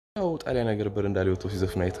ያው ጣሊያን ነገር በረንዳሊዮቶ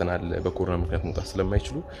ሲዘፍና አይተናል በኮሮና ምክንያት መውጣት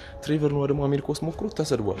ስለማይችሉ ትሬቨር ነው ደግሞ አሜሪካ ውስጥ ሞክሮት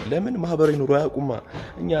ተሰድቧል ለምን ማህበራዊ ኑሮ ያቁማ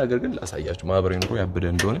እኛ ሀገር ግን ላሳያችሁ ማህበራዊ ኑሮ ያበደ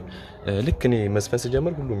እንደሆነ ልክ እኔ መስፈስ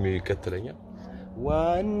ጀመር ሁሉም ይከተለኛል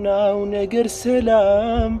ዋናው ነገር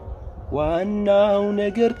ሰላም ዋናው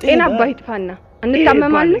ነገር ጤና ባይጥፋና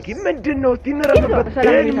እንታመማለን ምንድነው ትነረበት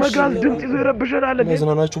መጋዝ ድምጽ ይረብሸናል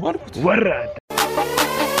መዝናናችሁ ባልኩት ወራድ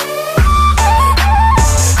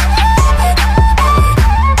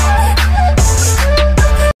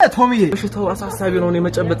ቶሚ በሽታው አሳሳቢ ነው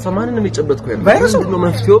የመጨበጥ ሰማንን የሚጨበጥኩ ያለው ቫይረሱ ነው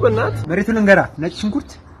መፍትሄው በእናት መሬቱን እንገራ ነጭ ሽንኩርት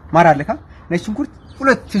ማር አለካ ነጭ ሽንኩርት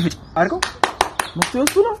ሁለት ፍጭ አድርገው መፍትሄው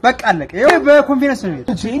እሱ ነው በቃ አለቀ ይሄ በኮንፊደንስ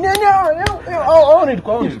ነው ጂናኛ አሁን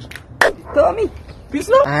ቶሚ ፒስ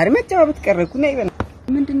ነው አርመጫው ብትቀረኩ ነው ይበና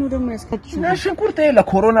ምንድነው ደግሞ ያስከትሽ ሽንኩርት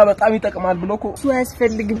ለኮሮና በጣም ይጠቅማል ብሎ እኮ እሱ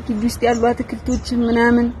ያስፈልግም ግቢ ውስጥ ያሉ አትክልቶችን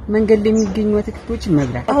ምናምን መንገድ ላይ የሚገኙ አትክልቶችን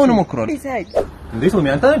መብላት አሁን ሞክሯል እንዴት ነው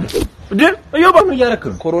ያንተ እንዴ እየባኑ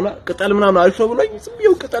እያረከም ኮሮና ቅጠል ምናምን አልፎ ብሎኝ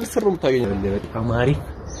ዝምየው ቅጠል ስር ነው የምታገኘው እንዴ በጣም አሪ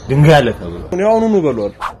ድንጋይ አለ ተብሎ ነው አሁን ነው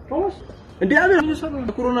በሏል እንዴ አለ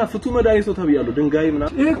ኮሮና ፍቱ መድኃኒት ነው ተብያለሁ ድንጋይ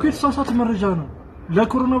ምናምን ይሄ እኮ የተሳሳተ መረጃ ነው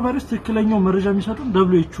ለኮሮና ቫይረስ ትክክለኛው መረጃ የሚሰጡን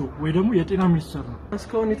WHO ወይ ደግሞ የጤና ሚኒስቴር ነው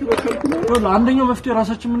እስካሁን የተበከልኩ ነው አንደኛው መፍትሄ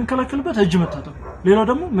ራሳችን ምን ከለከልበት እጅ መታጠብ ሌላው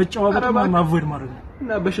ደግሞ መጫወትና ማቮይድ ማድረግ ነው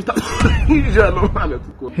እና በሽታ ይዣለው ማለት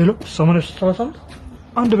እኮ ሄሎ 838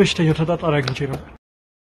 አንድ በሽተኛ ተጣጣሪ አግኝቼ ነው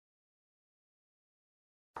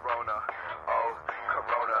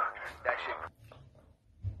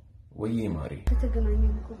ወይ ማሪ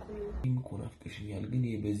ተገናኘን እኮ ናፍቀሽኛል ግን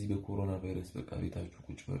በዚህ በኮሮና ቫይረስ በቃ ቤታችሁ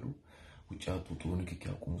ቁጭ በሉ ውጭ አትውጡ ንክኪ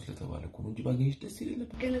አቁሙ ስለተባለ እኮ እንጂ ባገኝሽ ደስ ይለኝ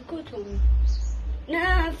ነበር ግን እኮ ቶሚ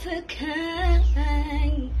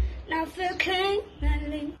ናፍቀኝ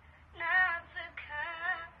አለኝ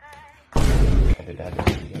ከደዳለ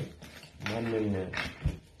ማንን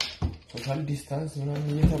ሶሻል ዲስታንስ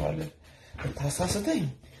ምናምን እየተባለ ታሳስተኝ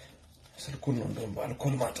ስልኩን ነው እንደውም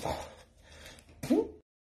በአልኮል ማጥፋው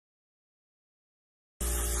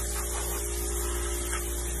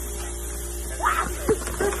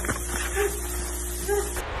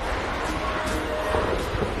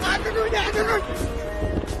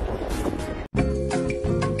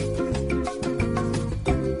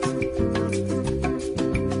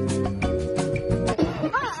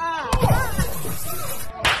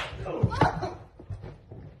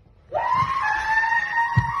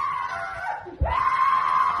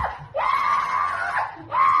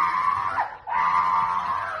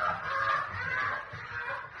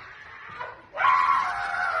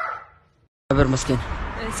አበር መስኪን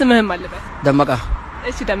ስምህም አለበት ደመቃ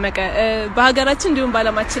እሺ ደመቀ በሀገራችን እንዲሁም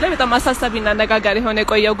ባለማችን ላይ በጣም አሳሳቢና አነጋጋሪ ሆነ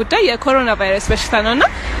የቆየው ጉዳይ የኮሮና ቫይረስ በሽታ ነውና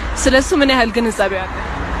ስለሱ ምን ያህል ግንዛቤ አለ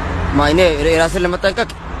ማይኔ ራስን ለመጠንቀቅ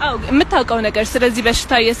አው የምታውቀው ነገር ስለዚህ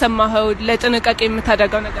በሽታ የሰማኸው ለጥንቃቄ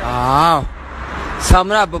የምታደርገው ነገር አው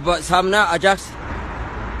ሳምና አጃክስ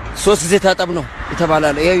 3 ጊዜ ታጠብ ነው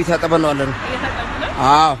ይተባላል ይሄ ይታጠብ ነው አለ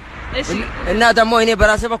አው እሺ እና ደግሞ እኔ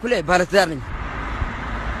በራሴ በኩል ባለትዳር ነኝ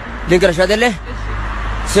ልንገርሽ አይደለ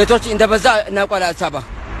ሴቶች እንደበዛ እናቋላ አሳባ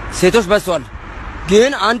ሴቶች በዝቷል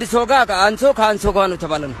ግን አንድ ሰው ጋር ከአንድ ሰው ጋር ነው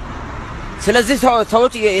ተባለ ስለዚህ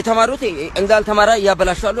ሰዎች የተማሩት እንግዳል ተማራ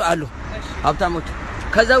ያበላሻሉ አሉ ሀብታሞች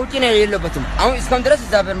ከዛ ውጪ ነው የሌለበትም አሁን እስካሁን ድረስ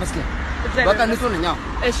እግዚአብሔር መስኪን በቃ ንጹህ ነኝ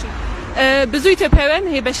እሺ ብዙ ኢትዮጵያውያን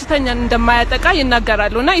ይሄ በሽተኛን እንደማያጠቃ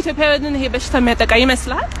ይናገራሉና ኢትዮጵያውያንን ይሄ በሽታ የሚያጠቃ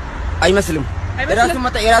ይመስላል አይመስልም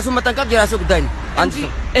የራሱ መጠንቀቅ የራሱ ጉዳይ ነው አንቺ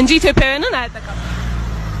እንጂ ኢትዮጵያውያንን አያጠቃም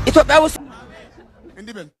ኢትዮጵያ ውስጥ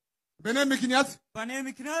እንዲበል በኔ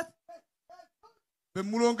ምክንያት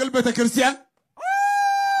በሙሉ ወንጌል ቤተክርስቲያን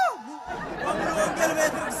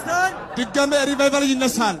ድጋሜ ሪቫይቫል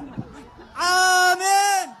ይነሳል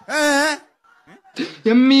አሜን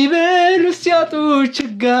የሚበሉ ሲያጡ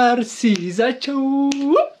ችጋር ሲይዛቸው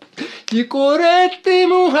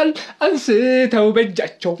ይቆረጥሙሃል አንስተው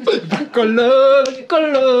በእጃቸው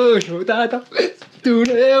በቆሎ ሾጣታ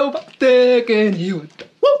ቱለው ባተቀን ይወጣ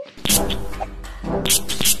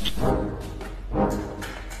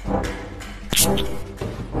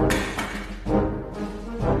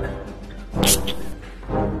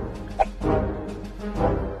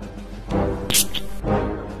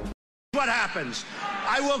What happens?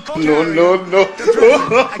 I will call No.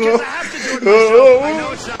 I guess I have to do it myself. I know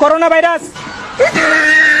it's not coronavirus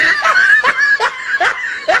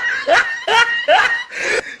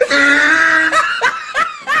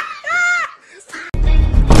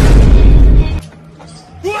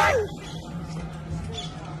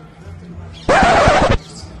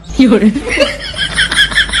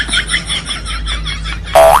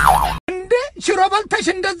እንደ ሽሮበልተሽ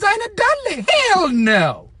እንደዛ አይነት ዳለ hell no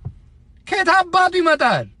ከታባቱ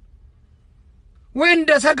ይመጣል ወንደ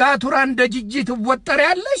ሰጋቱራ እንደ ጅጂ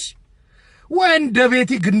ትወጠሪያለሽ ወንደ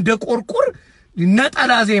ቤቲ ግንደ ቆርቁር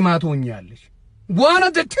ነጠላ ዜማ ትሆኛለሽ one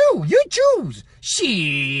of the two you choose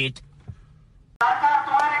shit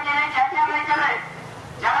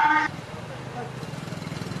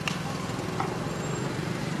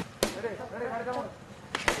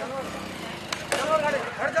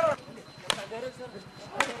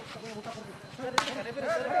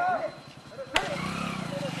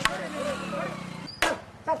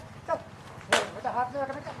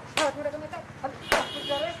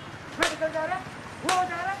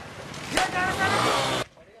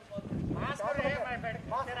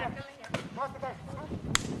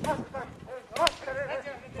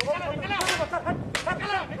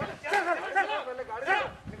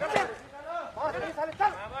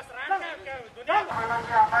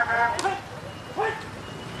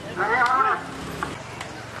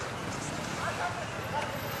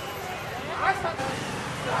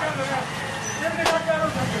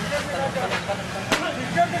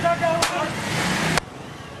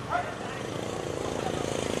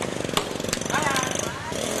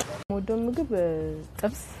ودم ምግብ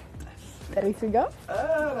ጥብስ ጥሬ ስጋ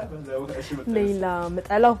ሌላ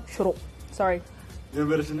መጣላው ሽሮ sorry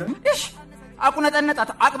የበርሽነ እሺ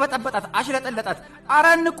አቁነጠነጣት አቅበጠበጣት አሽለጠለጣት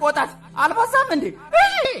አረን ቆጣት አልባሳም እንዴ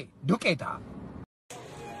እሺ ዱቄታ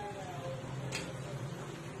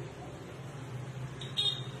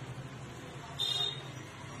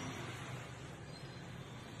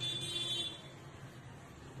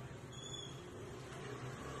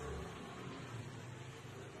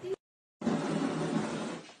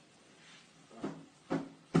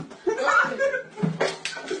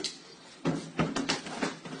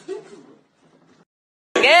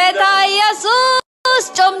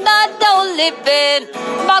ልብን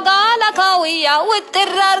ባጋላ ካውያ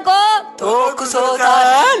ውጥራርጎ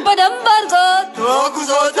ተኩሶታል በደንብ አርጎ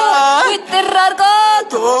ተኩሶታል ውጥራርጎ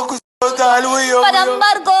ተኩሶታል ወዮ በደንብ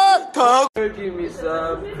አርጎ give me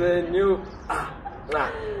something new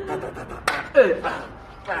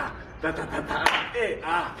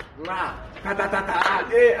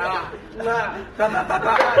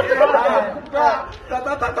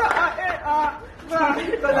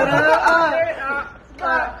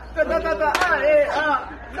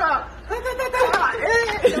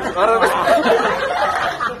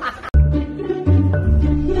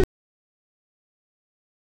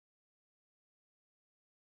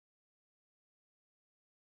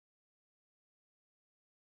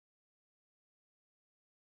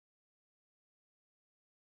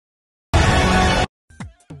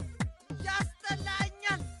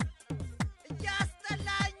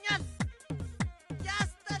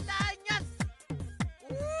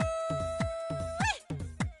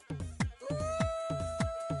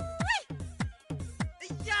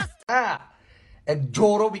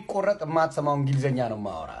ጆሮ ቢቆረጥ ማትሰማው እንግሊዘኛ ነው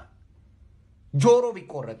ማወራ ጆሮ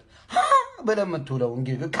ቢቆረጥ በለምትውለው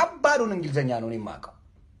እንግሊዝ ከባዱን እንግሊዘኛ ነው የማውቀው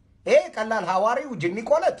ቀላል ሐዋሪው ጅኒ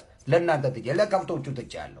ቆለጥ ለእናንተ ትጨ ለከፍቶቹ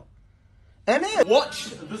ትጫለው እኔ watch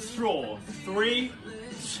the straw 3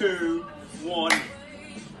 2 1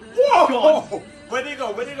 whoa where do you go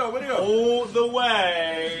all the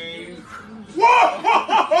way what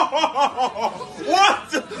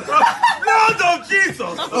Lord of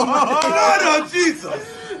Jesus Lord of Jesus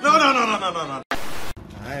no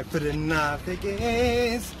I put enough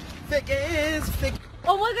figures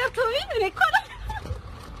oh my god Tommy record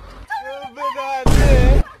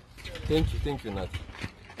thank you Nat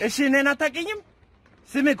እሺ ነና ታቀኝም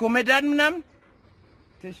ስሜ ኮሜዳን ምናም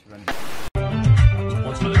ተሽፈን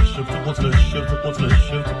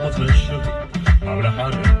عبر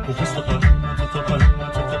حالي وفستقى تتقى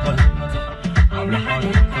عبر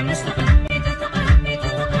حالي فنستقى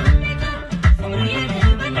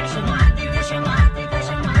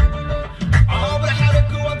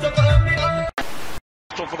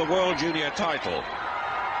for the World Junior title.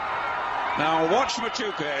 Now watch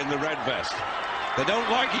Machuca in the red vest. They don't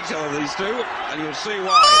like each other, these two, and you'll see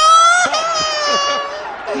why.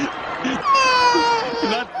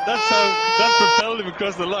 That propelled him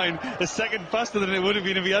across the line a second faster than it would have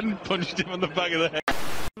been if he hadn't punched him on the back of the head.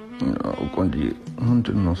 ቆንጆ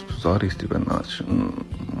ምንድነው ዛሬ እስቲ በእናትሽ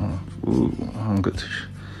አንገትሽ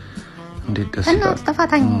እንዴት ደስ ይላል እና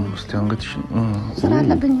ተፋታኝ እስቲ አንገትሽ ስራ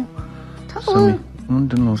አለብኝ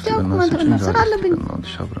ምንድነው እስቲ በእናትሽ ስራ አለብኝ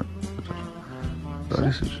አብረን ዛሬ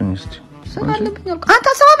ስጭኝ እስቲ ስራ አለብኝ አንተ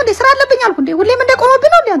ሰማም እንዴ ስራ አለብኝ አልኩ እንዴ ሁሌም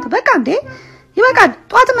እንደቆመብኝ ነው እንዴ አንተ በቃ እንዴ ይበቃል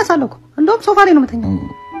ጧት መሳለኩ እንደውም ሶፋ ላይ ነው መተኛው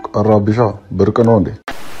ቀራብሻ ብርቅ ነው እንዴ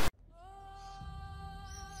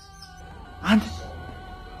አንተ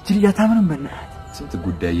ጅልያታ ምንም በእናት ስንት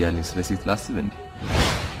ጉዳይ ያለኝ ስለሴት ላስብ እንዴ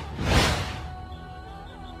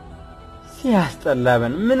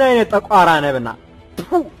ሲያስጠላብን ምን አይነት ጠቋራ ነብና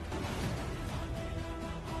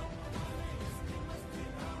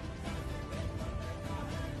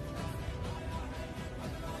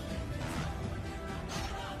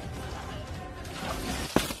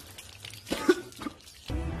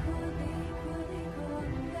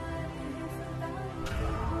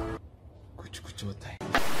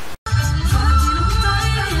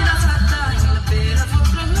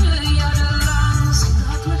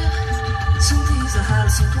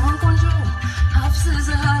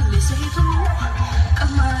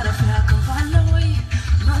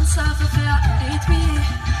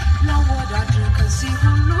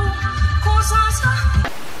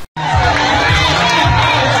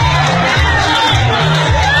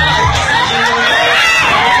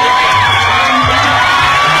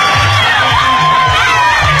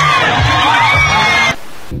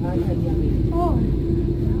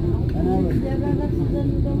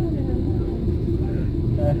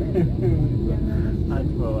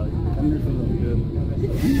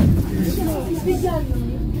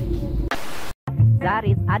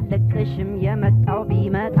ዛሬስ አለቅሽም የመጣው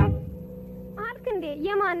ቢመጣ አልክ እንዴ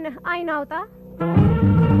የማንህ አይናውጣ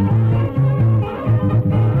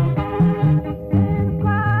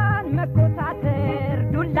እንኳን መቆጣጠር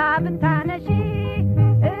ዱላ ብታነሺ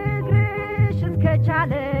እግርሽ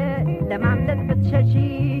እስከቻለ ለማምለጥ ብትሸሺ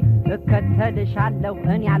እከተልሻለሁ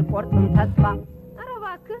እኔ አልቆርጥም ተስፋ ኧረ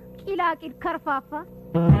እባክህ ቂላቂል ከርፋፋ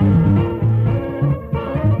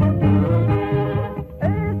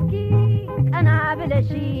ብለሽ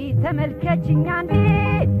ተመልከችኝ አንዴ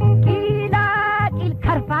ቂላቂል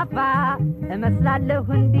ከርፋፋ እመስላለሁ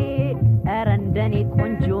እንዴ ኧረ እንደኔ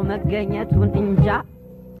ቆንጆ መገኘቱን እንጃ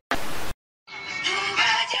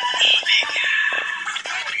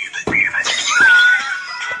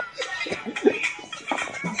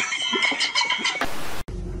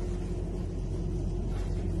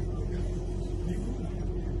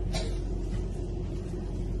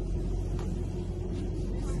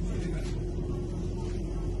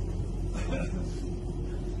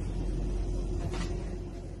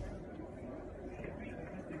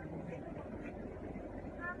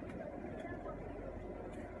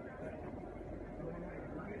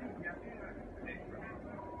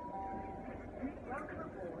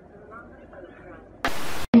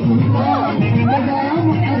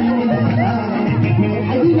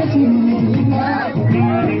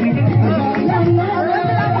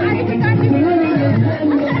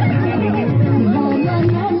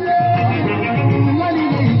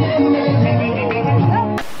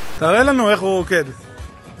תראה לנו איך הוא רוקד.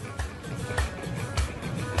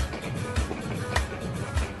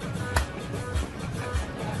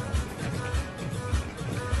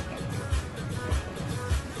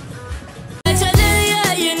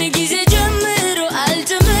 የተለያየን ጊዜ ጀምሮ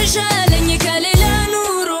አልተመሻለ